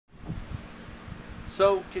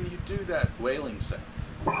So, can you do that wailing sound?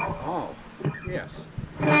 Oh, yes.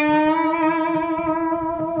 Can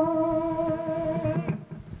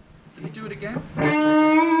you do it again?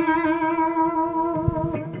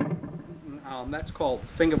 That's called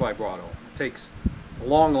finger vibrato. It takes a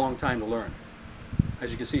long, long time to learn.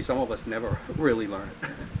 As you can see, some of us never really learn it.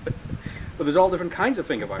 But there's all different kinds of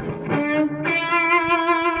finger vibrato.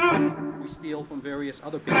 We steal from various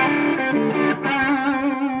other people. And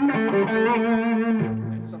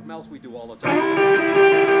something else we do all the time.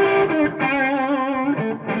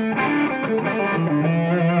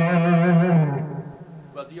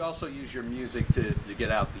 Well, do you also use your music to get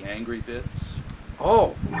out the angry bits?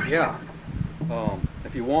 Oh, yeah.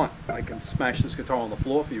 If you want, I can smash this guitar on the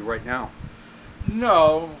floor for you right now.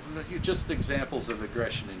 No, you're just examples of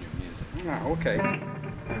aggression in your music. Oh, okay.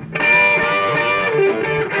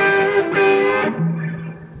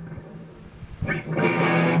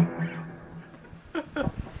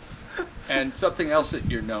 And something else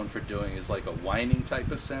that you're known for doing is like a whining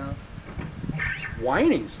type of sound?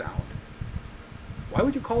 Whining sound? Why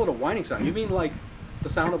would you call it a whining sound? You mean like the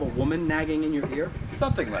sound of a woman nagging in your ear?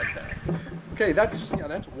 Something like that. Okay, that's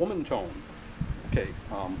woman tone. Okay,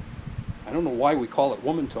 I don't know why we call it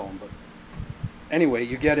woman tone, but anyway,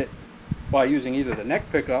 you get it by using either the neck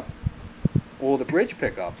pickup or the bridge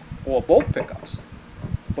pickup or both pickups.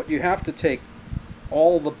 But you have to take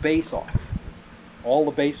all the bass off. All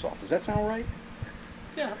the bass off. Does that sound right?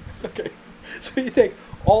 Yeah. Okay. So you take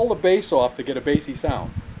all the bass off to get a bassy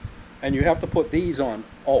sound. And you have to put these on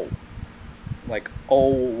O. Like O,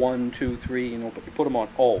 1, 2, 3, you know, but you put them on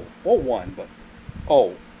O. O 1, but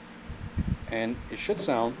O. And it should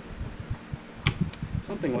sound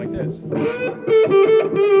something like this.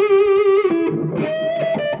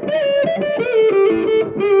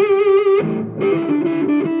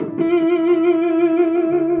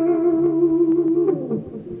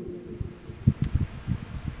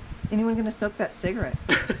 Anyone gonna smoke that cigarette?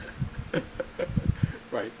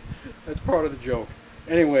 Right. That's part of the joke.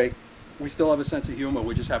 Anyway, we still have a sense of humor.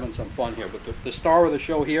 We're just having some fun here. But the star of the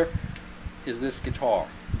show here is this guitar.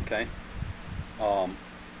 Okay.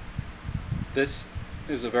 This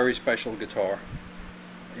is a very special guitar.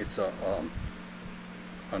 It's a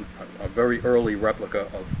very early replica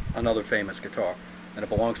of another famous guitar, and it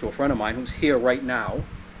belongs to a friend of mine who's here right now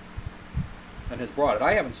and has brought it.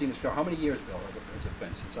 I haven't seen this guitar. How many years, Bill, has it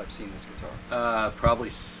been since I've seen this guitar? Probably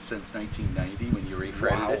since 1990 when you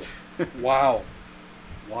refretted it. Wow.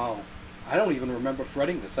 Wow. I don't even remember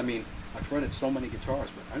fretting this. I mean, I fretted so many guitars,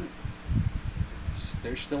 but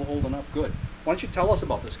they're still holding up good. Why don't you tell us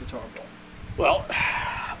about this guitar, Bill? Well,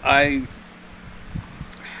 I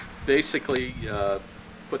basically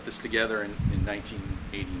put this together in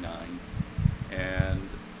 1989, and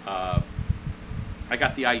I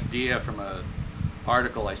got the idea from an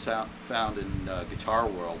article I found in Guitar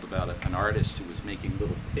World about an artist who was making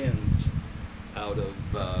little pins out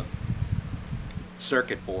of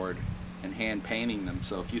circuit board and hand painting them.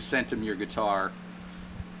 So if you sent him your guitar,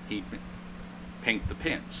 he'd paint the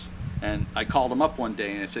pins. And I called him up one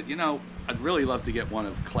day and I said, you know, I'd really love to get one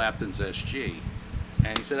of Clapton's SG.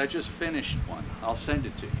 And he said, I just finished one. I'll send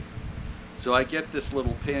it to you. So I get this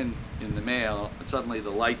little pin in the mail, and suddenly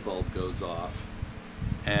the light bulb goes off.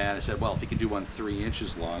 And I said, well, if you could do one 3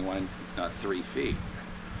 inches long, why not 3 feet?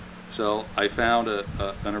 So I found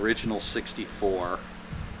an original 64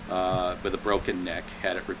 with a broken neck,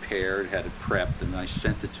 had it repaired, had it prepped, and I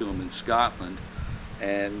sent it to him in Scotland.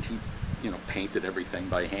 And he, you know, painted everything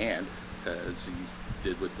by hand, as he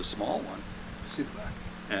did with the small one. See the back.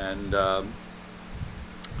 And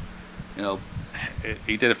you know,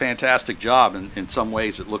 he did a fantastic job. And in some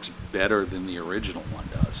ways, it looks better than the original one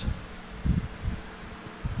does.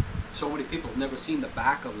 So many people have never seen the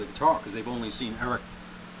back of the guitar because they've only seen Eric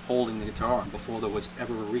holding the guitar before there was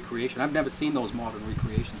ever a recreation. I've never seen those modern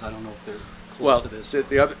recreations. I don't know if they're close to this. So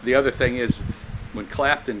the other thing is, when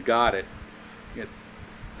Clapton got it,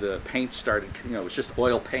 the paint started, you know, it was just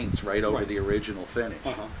oil paints right over the original finish.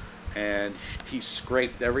 And he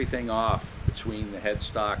scraped everything off between the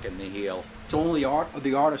headstock and the heel. So only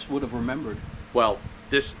the artist would have remembered. Well,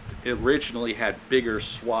 this originally had bigger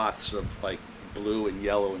swaths of like blue and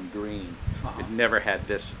yellow and green. It never had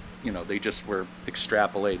this, you know, they just were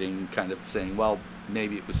extrapolating, kind of saying, well,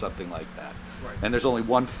 maybe it was something like that. Right. And there's only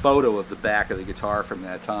one photo of the back of the guitar from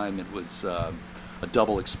that time. It was a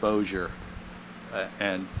double exposure.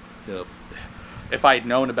 And you know, if I had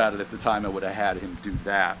known about it at the time, I would have had him do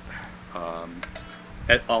that.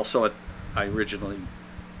 I originally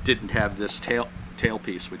didn't have this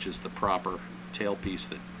tailpiece, which is the proper tailpiece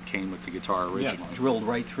that came with the guitar originally. Yeah, drilled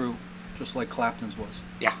right through, just like Clapton's was.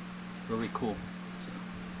 Yeah. Very cool.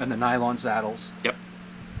 And the nylon saddles. Yep.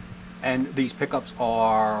 And these pickups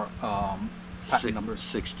are patent numbers.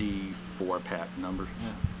 64 patent numbers.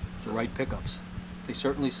 Yeah. It's the right pickups. They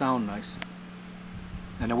certainly sound nice.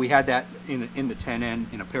 And then we had that in the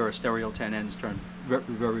 10N, in a pair of stereo 10Ns turned very,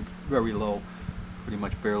 very, very low, pretty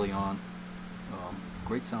much barely on.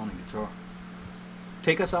 Great sounding guitar.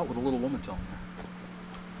 Take us out with a little woman tone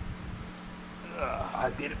there. I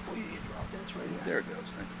did it for you. You dropped it. It's right here. There it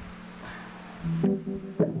goes. Thank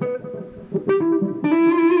you.